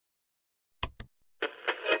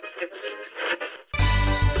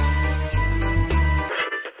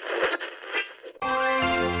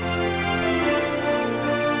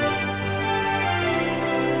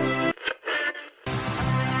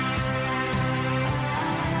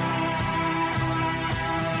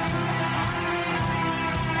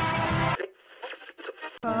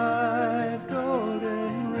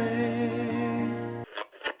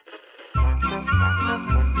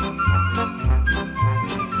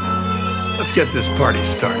Let's get this party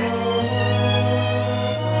started.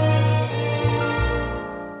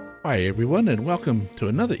 Hi everyone, and welcome to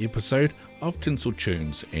another episode of Tinsel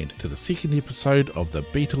Tunes and to the second episode of the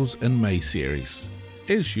Beatles in May series.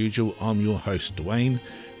 As usual, I'm your host Dwayne,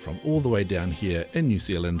 from all the way down here in New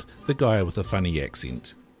Zealand, the guy with a funny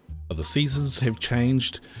accent. The seasons have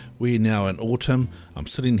changed. We're now in autumn. I'm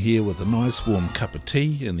sitting here with a nice warm cup of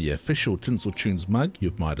tea in the official Tinsel Tunes mug.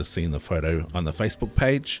 You might have seen the photo on the Facebook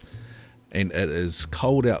page. And it is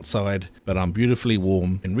cold outside, but I'm beautifully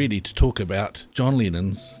warm and ready to talk about John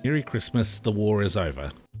Lennon's Merry Christmas, the War is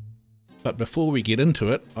Over. But before we get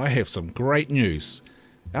into it, I have some great news.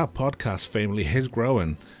 Our podcast family has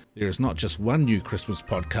grown. There is not just one new Christmas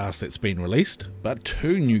podcast that's been released, but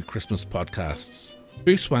two new Christmas podcasts.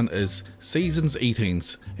 First one is Seasons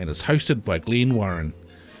Eatings and is hosted by Glenn Warren.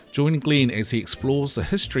 Join Glenn as he explores the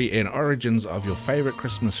history and origins of your favourite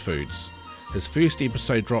Christmas foods. His first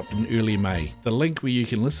episode dropped in early May. The link where you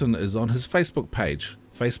can listen is on his Facebook page,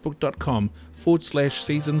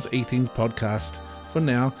 facebook.com/Seasons Eatings Podcast for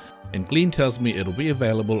now, and Glenn tells me it'll be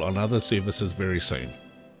available on other services very soon.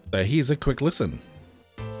 So here's a quick listen.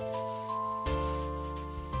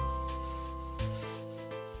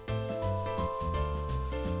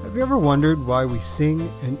 Have you ever wondered why we sing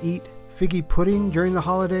and eat figgy pudding during the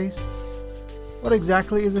holidays? What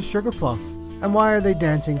exactly is a sugar plum? And why are they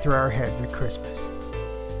dancing through our heads at Christmas?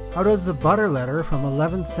 How does the butter letter from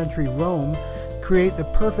 11th century Rome create the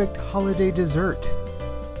perfect holiday dessert?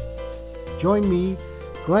 Join me,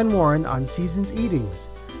 Glenn Warren, on Seasons Eatings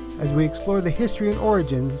as we explore the history and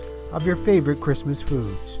origins of your favorite Christmas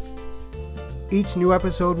foods. Each new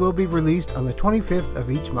episode will be released on the 25th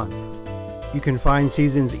of each month. You can find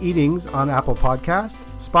Seasons Eatings on Apple Podcast,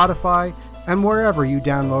 Spotify, and wherever you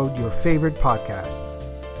download your favorite podcasts.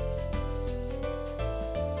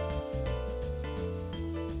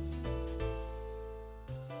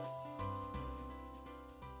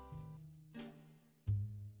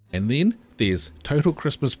 And then there's Total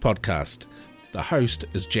Christmas Podcast. The host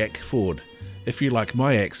is Jack Ford. If you like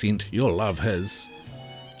my accent, you'll love his.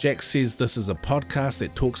 Jack says this is a podcast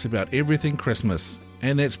that talks about everything Christmas,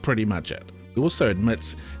 and that's pretty much it. He also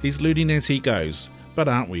admits he's learning as he goes, but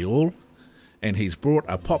aren't we all? And he's brought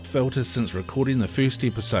a pop filter since recording the first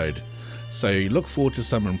episode, so look forward to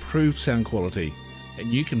some improved sound quality.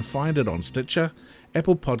 And you can find it on Stitcher,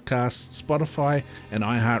 Apple Podcasts, Spotify, and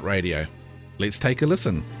iHeartRadio. Let's take a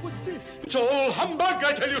listen. What's this? It's all humbug,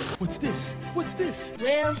 I tell you. What's this? What's this?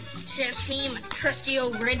 Well, says him, a trusty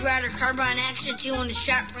old Red Ryder Carbine Action 200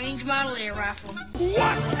 shot range model air rifle.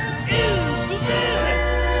 What is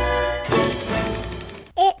this?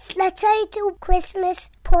 It's the Total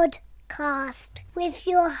Christmas Podcast with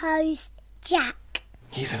your host, Jack.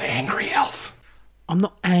 He's an angry elf. I'm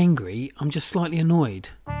not angry, I'm just slightly annoyed.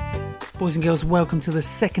 Boys and girls, welcome to the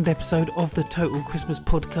second episode of the Total Christmas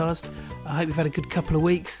Podcast. I hope you've had a good couple of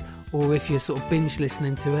weeks, or if you're sort of binge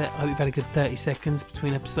listening to it, I hope you've had a good 30 seconds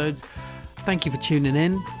between episodes. Thank you for tuning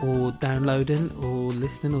in, or downloading, or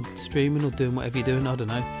listening, or streaming, or doing whatever you're doing, I don't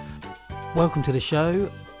know. Welcome to the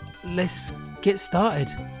show. Let's get started.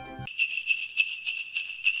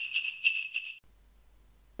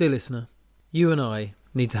 Dear listener, you and I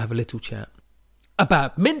need to have a little chat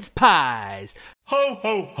about mince pies. Ho,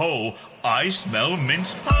 ho, ho, I smell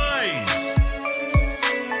mince pies.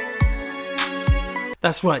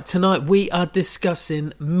 That's right, tonight we are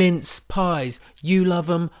discussing mince pies. You love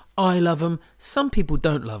them, I love them, some people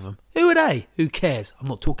don't love them. Who are they? Who cares? I'm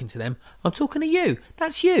not talking to them, I'm talking to you.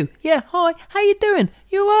 That's you. Yeah, hi, how you doing?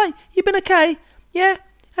 You alright? You been okay? Yeah?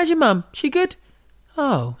 How's your mum? She good?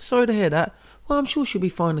 Oh, sorry to hear that. Well, I'm sure she'll be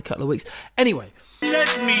fine in a couple of weeks. Anyway.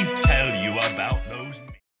 Let me tell you about those.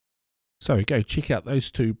 So go check out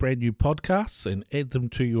those two brand new podcasts and add them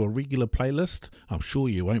to your regular playlist. I'm sure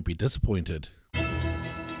you won't be disappointed.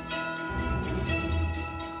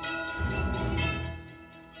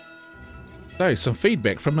 So, some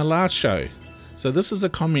feedback from the last show. So this is a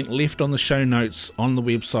comment left on the show notes on the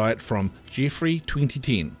website from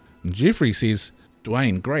Jeffrey2010. And Jeffrey says,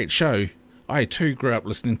 Dwayne, great show. I too grew up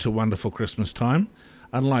listening to Wonderful Christmas Time.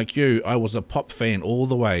 Unlike you, I was a pop fan all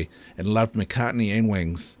the way and loved McCartney and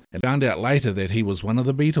Wings, and found out later that he was one of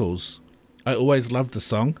the Beatles. I always loved the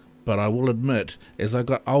song, but I will admit, as I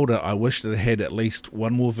got older, I wished it had at least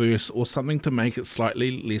one more verse or something to make it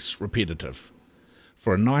slightly less repetitive.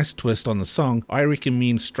 For a nice twist on the song, I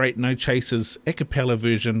recommend Straight No Chaser's a cappella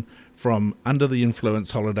version from Under the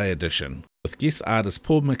Influence Holiday Edition, with guest artist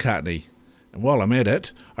Paul McCartney. And while I'm at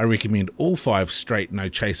it, I recommend all 5 Straight No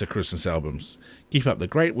Chaser Christmas albums. Keep up the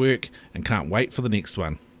great work and can't wait for the next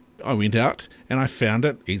one. I went out and I found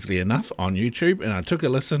it easily enough on YouTube and I took a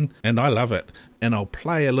listen and I love it. And I'll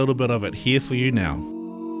play a little bit of it here for you now.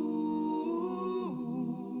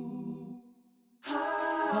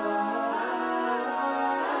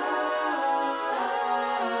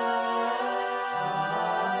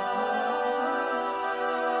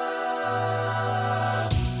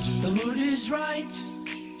 The mood is right,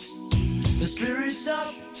 the spirit's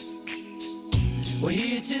up. We're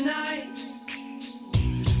here tonight,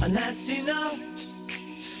 and that's enough.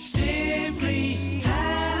 Simply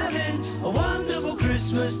having a wonderful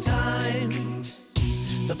Christmas time.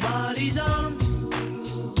 The party's on,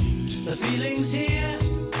 the feeling's here,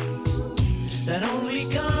 that only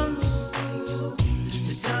comes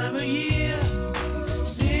this time of year.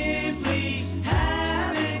 Simply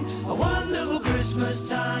having a wonderful Christmas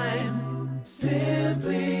time.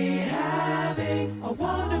 Simply having a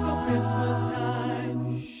wonderful Christmas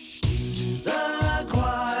time. The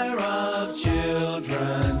choir of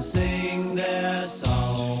children sing their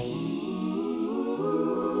song.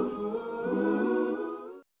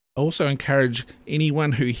 I also encourage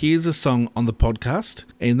anyone who hears a song on the podcast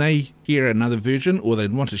and they hear another version or they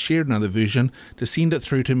want to share another version to send it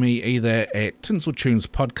through to me either at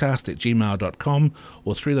tinseltunespodcast@gmail.com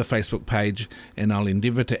or through the Facebook page, and I'll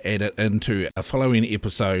endeavour to add it into a following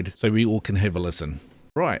episode so we all can have a listen.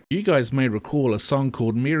 Right, you guys may recall a song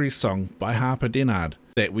called Mary's Song by Harper Dennard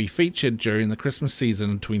that we featured during the Christmas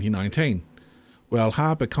season in 2019. Well,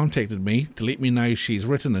 Harper contacted me to let me know she's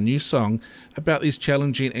written a new song about these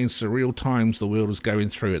challenging and surreal times the world is going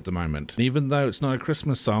through at the moment. And even though it's not a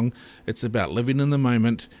Christmas song, it's about living in the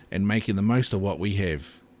moment and making the most of what we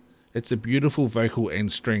have. It's a beautiful vocal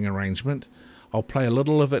and string arrangement. I'll play a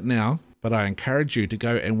little of it now, but I encourage you to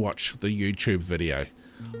go and watch the YouTube video.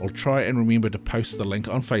 I'll try and remember to post the link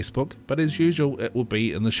on Facebook, but as usual, it will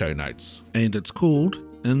be in the show notes. And it's called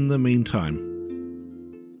In the Meantime.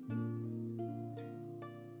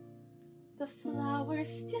 The flowers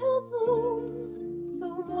still bloom, the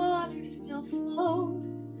water still flows,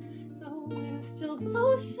 the wind still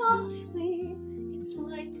blows softly, it's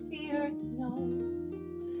like the earth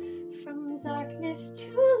knows. From darkness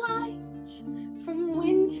to light, from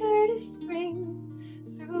winter to spring,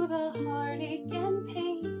 through the heartache and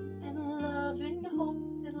pain, and love and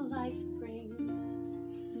hope that life brings.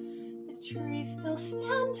 The trees still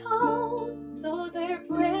stand tall, though their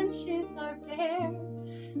branches are bare.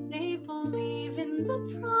 They believe in the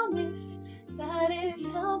promise that is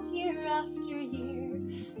held year after year,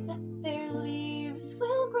 that their leaves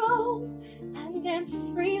will grow and dance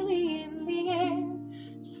freely in the air,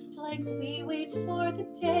 just like we wait for the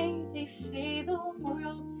day they say the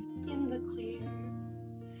world's in the clear.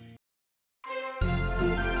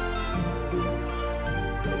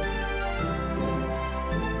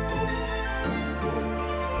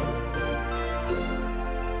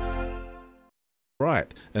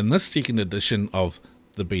 Right, in this second edition of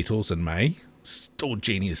The Beatles in May, still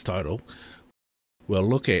genius title, we'll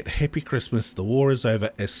look at Happy Christmas, The War Is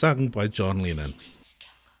Over, as sung by John Lennon.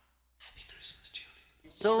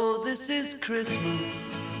 So this is Christmas,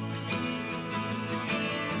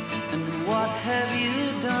 and what have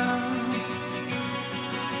you done?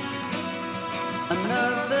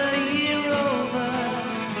 Another year over,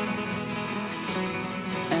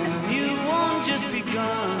 and you won't just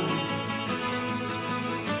begun.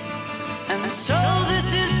 And so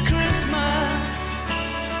this is Christmas,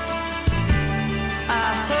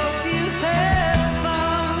 I hope you had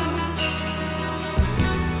fun.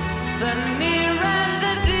 The near and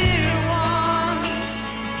the dear ones,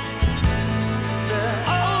 the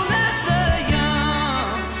old and the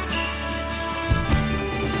young.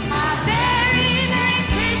 A very Merry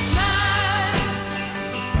Christmas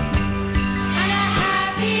and a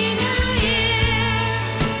Happy New Year.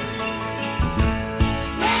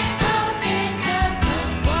 Let's hope it's a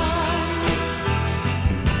good one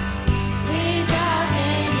without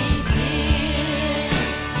any fear.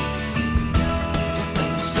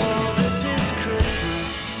 So this is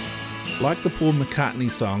Christmas. Like the Paul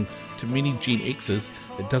McCartney song, to many Gen Xers,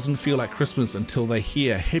 it doesn't feel like Christmas until they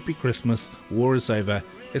hear Happy Christmas, War Is Over,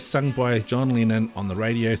 as sung by John Lennon on the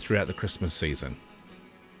radio throughout the Christmas season.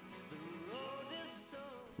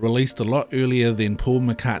 Released a lot earlier than Paul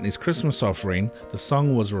McCartney's Christmas Offering, the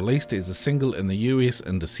song was released as a single in the US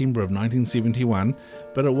in December of 1971,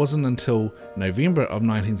 but it wasn't until November of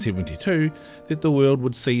 1972 that the world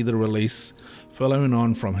would see the release, following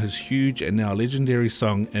on from his huge and now legendary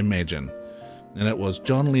song Imagine. And it was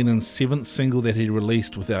John Lennon's 7th single that he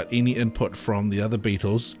released without any input from the other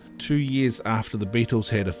Beatles, 2 years after the Beatles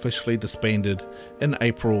had officially disbanded in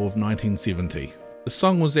April of 1970. The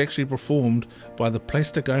song was actually performed by the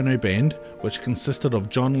Plastic Ono Band, which consisted of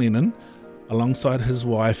John Lennon alongside his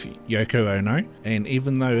wife Yoko Ono, and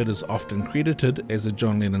even though it is often credited as a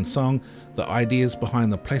John Lennon song, the ideas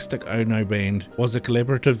behind the Plastic Ono Band was a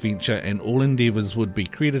collaborative venture and all endeavours would be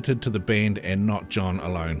credited to the band and not John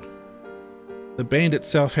alone. The band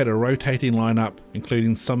itself had a rotating lineup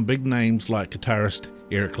including some big names like guitarist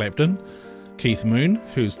Eric Clapton, Keith Moon,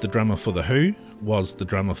 who's the drummer for The Who, was the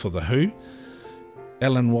drummer for The Who,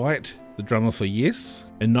 Alan White, the drummer for Yes,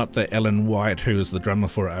 and not the Alan White who is the drummer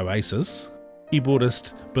for Oasis,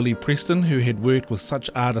 keyboardist Billy Preston, who had worked with such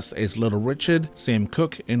artists as Little Richard, Sam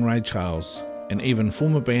Cooke and Ray Charles, and even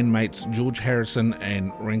former bandmates George Harrison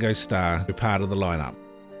and Ringo Starr were part of the lineup.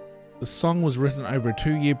 The song was written over a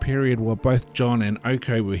 2-year period while both John and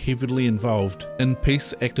Oko were heavily involved in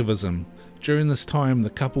peace activism. During this time, the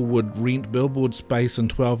couple would rent billboard space in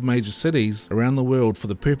 12 major cities around the world for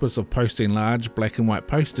the purpose of posting large black and white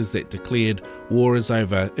posters that declared, "War is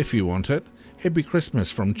over if you want it. Happy Christmas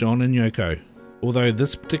from John and Yoko." Although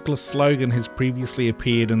this particular slogan has previously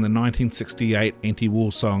appeared in the 1968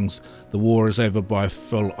 anti-war songs The War is Over by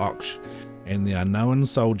Phil Ochs and The Unknown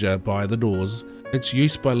Soldier by The Doors, its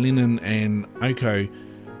use by Lennon and Oko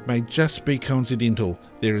may just be coincidental.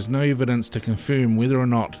 There is no evidence to confirm whether or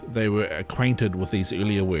not they were acquainted with these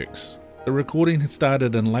earlier works. The recording had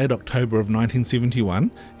started in late October of 1971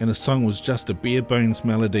 and the song was just a bare bones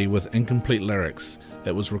melody with incomplete lyrics.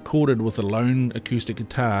 It was recorded with a lone acoustic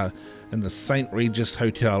guitar in the St. Regis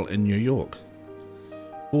Hotel in New York.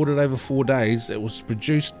 Recorded over 4 days, it was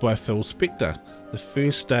produced by Phil Spector. The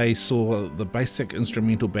first day saw the basic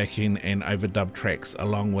instrumental backing and overdub tracks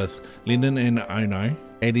along with Lennon and Ono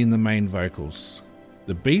adding the main vocals.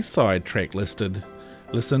 The B-side track listed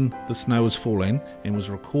Listen, the Snow is Falling and was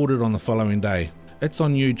recorded on the following day. It's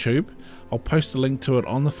on YouTube. I'll post a link to it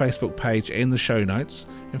on the Facebook page and the show notes,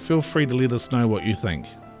 and feel free to let us know what you think.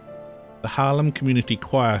 The Harlem Community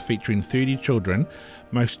Choir, featuring 30 children,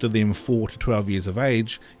 most of them 4 to 12 years of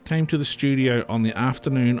age, came to the studio on the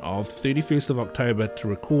afternoon of 31st of October to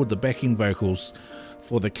record the backing vocals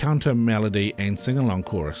for the counter melody and sing-along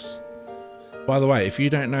chorus. By the way, if you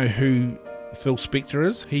don't know who Phil Spector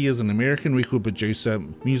is, he is an American record producer,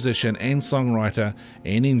 musician and songwriter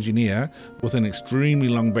and engineer with an extremely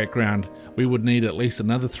long background. We would need at least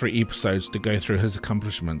another 3 episodes to go through his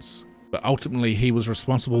accomplishments. But ultimately he was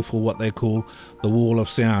responsible for what they call the wall of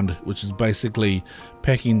sound, which is basically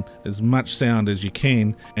packing as much sound as you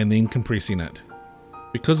can and then compressing it.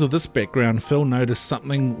 Because of this background, Phil noticed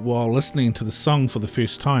something while listening to the song for the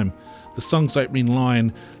first time. The song's opening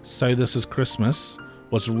line, "So This Is Christmas,"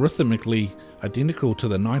 was rhythmically identical to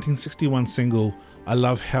the 1961 single "I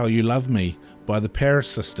Love How You Love Me" by the Paris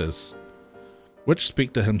Sisters, which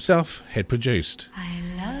Spector himself had produced. I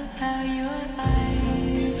love how your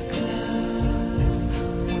eyes close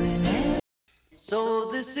whenever.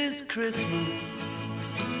 So this is Christmas.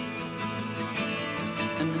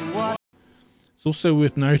 And what? It's also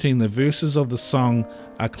worth noting the verses of the song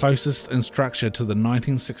are closest in structure to the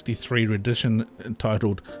 1963 rendition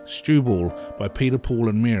entitled "Stew Ball" by Peter, Paul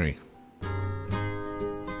and Mary.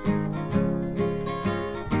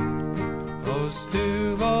 Oh,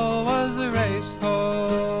 Stew Ball was a racehorse,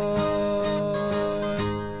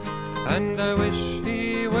 and I wish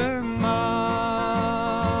he were mine.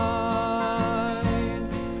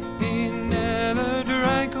 He never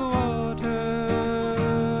drank water,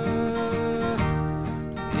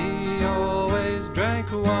 he always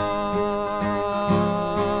drank wine.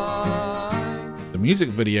 The music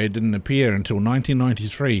video didn't appear until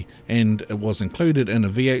 1993 and it was included in a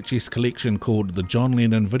VHS collection called the John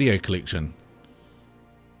Lennon Video Collection.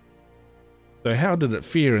 So how did it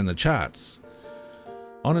fare in the charts?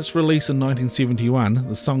 On its release in 1971,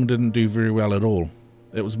 the song didn't do very well at all.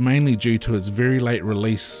 It was mainly due to its very late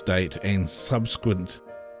release date and subsequent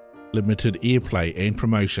limited airplay and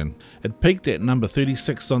promotion. It peaked at number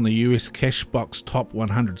 36 on the US Cashbox Top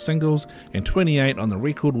 100 Singles and 28 on the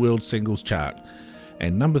Record World Singles Chart,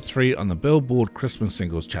 and number 3 on the Billboard Christmas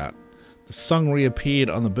Singles Chart. The song reappeared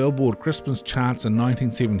on the Billboard Christmas charts in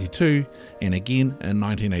 1972 and again in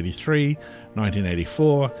 1983,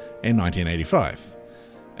 1984 and 1985.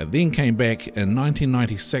 It then came back in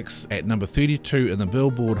 1996 at number 32 in the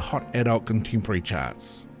Billboard Hot Adult Contemporary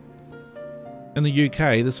charts. In the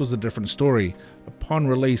UK, this was a different story. Upon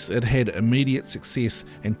release, it had immediate success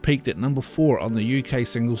and peaked at number 4 on the UK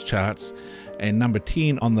singles charts and number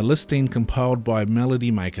 10 on the listing compiled by Melody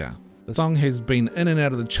Maker. The song has been in and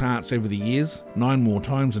out of the charts over the years, 9 more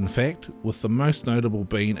times in fact, with the most notable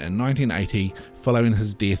being in 1980 following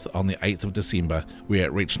his death on the 8th of December, where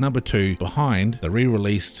it reached number 2 behind the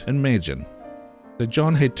re-released Imagine. that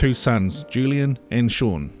John had two sons, Julian and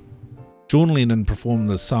Sean. John Lennon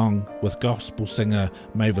performed the song with gospel singer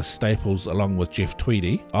Mavis Staples along with Jeff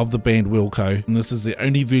Tweedy of the band Wilco, and this is the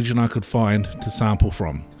only version I could find to sample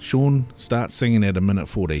from. Sean starts singing at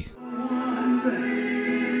 1:40.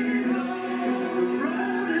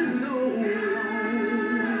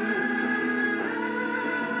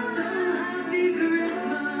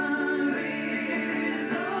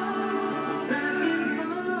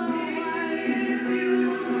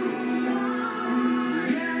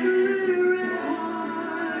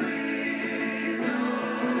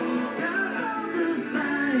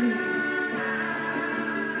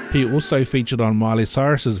 He also featured on Miley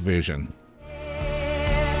Cyrus's version.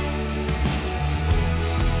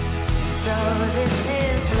 So this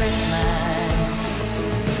is Christmas,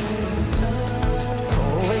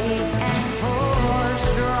 for weak and for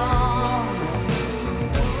strong,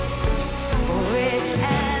 for rich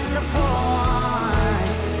and the poor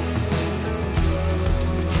ones.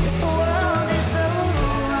 This world is so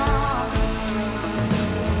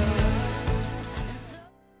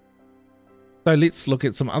So let's look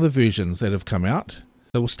at some other versions that have come out.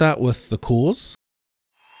 So we'll start with The Cause.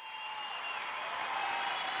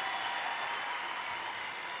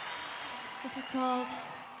 This is called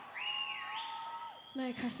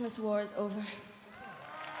Merry Christmas, War is Over.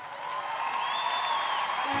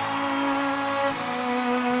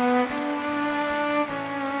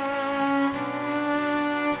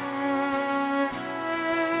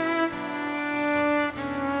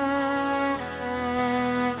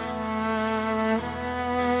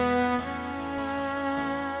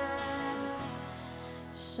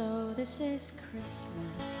 So this is Christmas.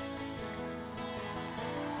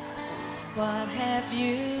 What have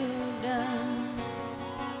you done?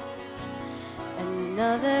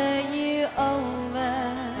 Another year over,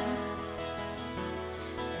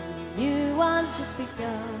 a new one just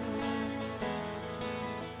begun.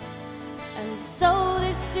 And so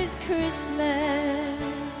this is Christmas.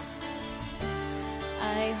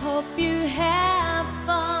 I hope you have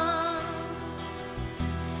fun.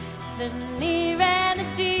 The near and the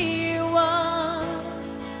dear ones,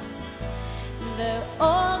 the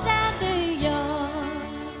old and the young.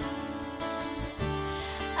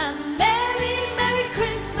 A Merry, Merry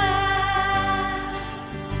Christmas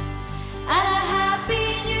and a Happy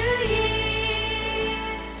New Year.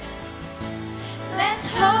 Let's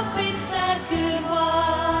hope it's a good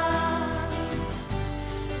one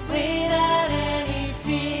without any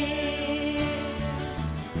fear.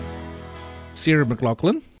 Sarah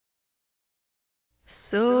McLachlan.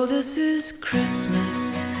 So this is Christmas,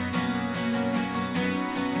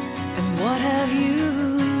 and what have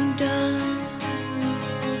you done?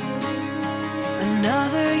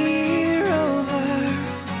 Another year over,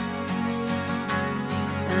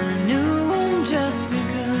 and a new one just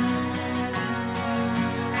begun.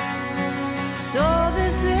 So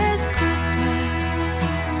this is Christmas.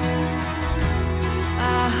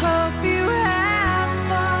 I hope you have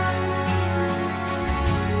fun.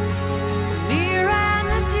 Near and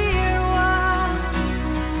the dear one,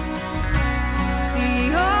 the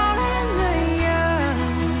old and the young.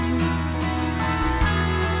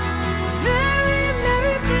 Very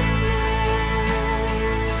Merry Christmas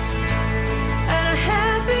and a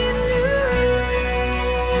Happy New Year.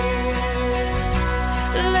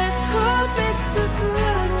 Let's hope it's a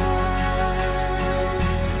good one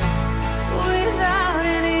without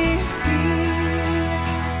any fear.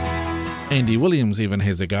 Andy Williams even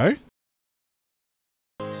has a go.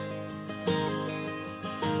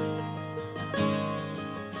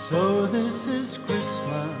 So this is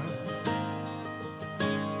Christmas,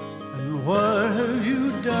 and what have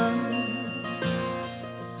you done?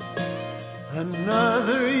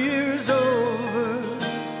 Another year's over,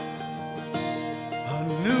 a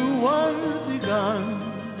new one's begun.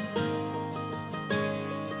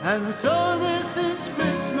 And so this is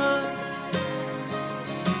Christmas,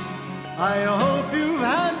 I hope you've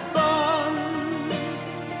had fun.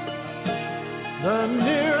 The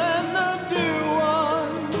near and the dear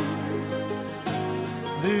ones,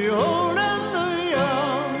 the old and the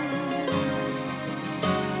young.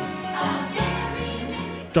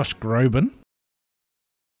 Josh Groban.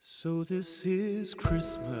 So this is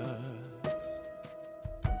Christmas,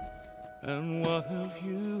 and what have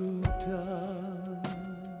you done?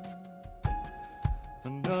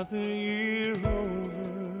 Another year over,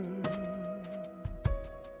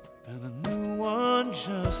 and a new one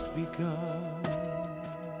just begun.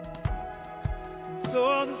 And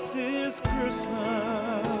so this is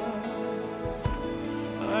Christmas,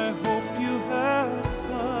 I hope you have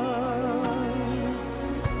fun.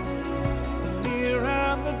 The near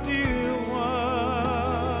and the dear one,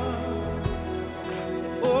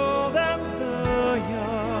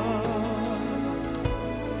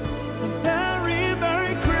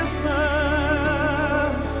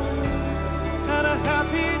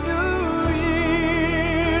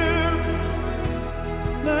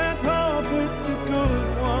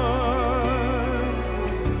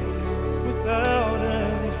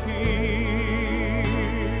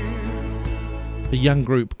 the young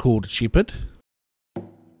group called Shepherd.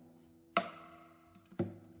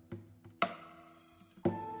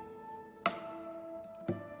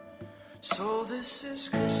 So this is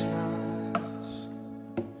Christmas,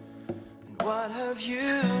 and what have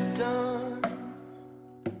you done?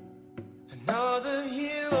 Another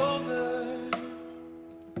year over,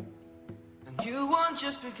 and you want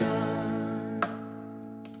just begun.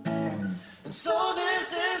 And so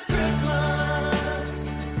this is Christmas,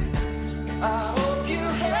 I hope you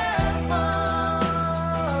have fun.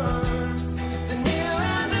 The near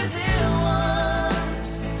and the dear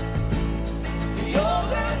ones, the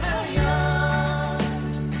old and the young.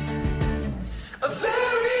 A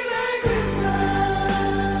very Merry Christmas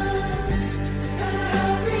and a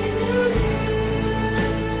Happy New Year.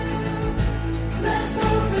 Let's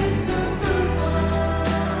hope it's a good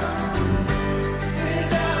one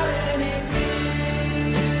without any fear.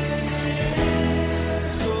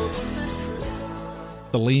 So this is Christmas.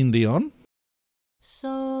 Celine Dion.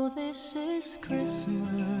 So this is Christmas,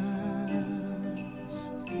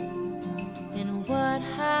 and what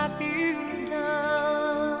have you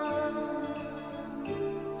done?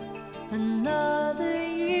 Another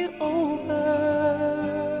year over,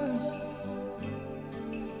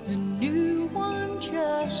 a new one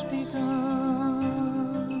just begun.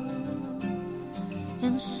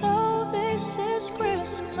 And so this is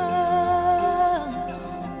Christmas,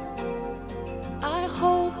 I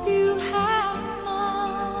hope you have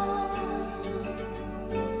fun.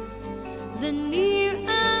 The near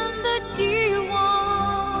and the dear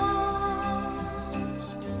ones,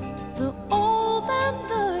 the old and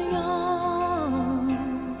the young.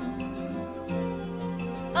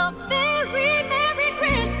 A very Merry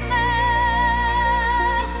Christmas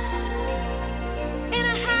and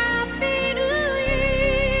a Happy New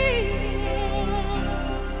Year.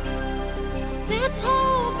 Let's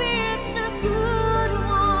hope it's a good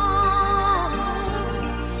one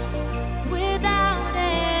without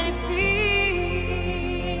any fear.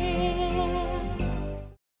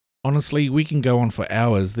 Honestly, we can go on for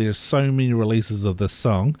hours. There's so many releases of this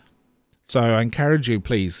song. So I encourage you,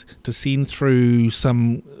 please, to send through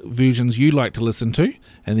some versions you like to listen to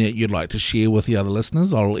and that you'd like to share with the other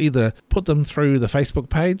listeners. I'll either put them through the Facebook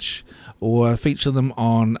page or feature them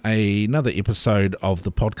on another episode of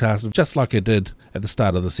the podcast, just like I did at the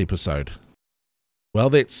start of this episode. Well,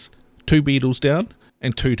 that's 2 Beatles down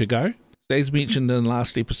and 2 to go. As mentioned in the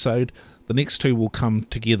last episode, the next 2 will come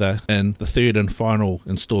together in the third and final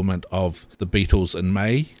instalment of The Beatles in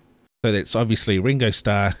May. So that's obviously Ringo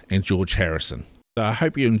Starr and George Harrison. So I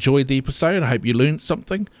hope you enjoyed the episode. I hope you learned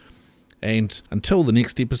something. And until the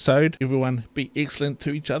next episode, everyone be excellent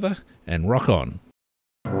to each other and rock on.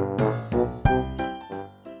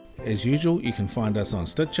 As usual, you can find us on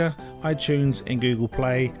Stitcher, iTunes and Google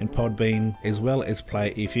Play and Podbean, as well as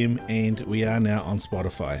Play FM, and we are now on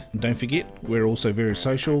Spotify. And don't forget, we're also very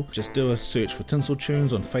social. Just do a search for Tinsel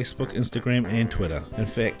Tunes on Facebook, Instagram and Twitter. In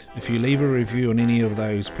fact, if you leave a review on any of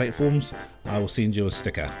those platforms, I will send you a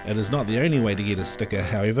sticker. It is not the only way to get a sticker,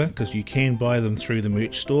 however, because you can buy them through the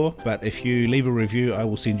merch store, but if you leave a review, I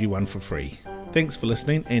will send you one for free. Thanks for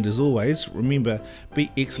listening, and as always, remember,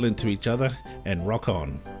 be excellent to each other and rock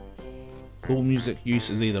on. All music use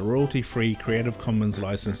is either royalty-free, Creative Commons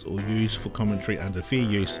license or used for commentary under fair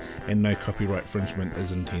use, and no copyright infringement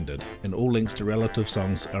is intended. And all links to relative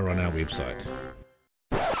songs are on our website.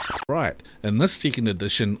 Right, in this second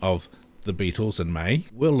edition of The Beatles in May,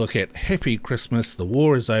 we'll look at Happy Christmas, The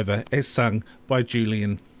War Is Over, as sung by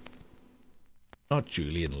not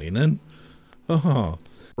Julian Lennon.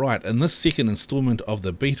 Right, in this second instalment of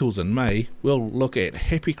The Beatles in May, we'll look at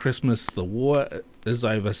Happy Christmas, The War Is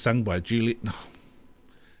Over, sung by Julian...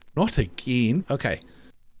 Not again. Okay.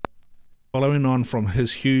 Following on from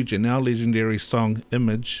his huge and now legendary song,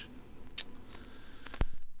 Image.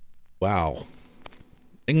 Wow.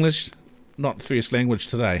 English, not first language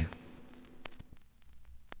today.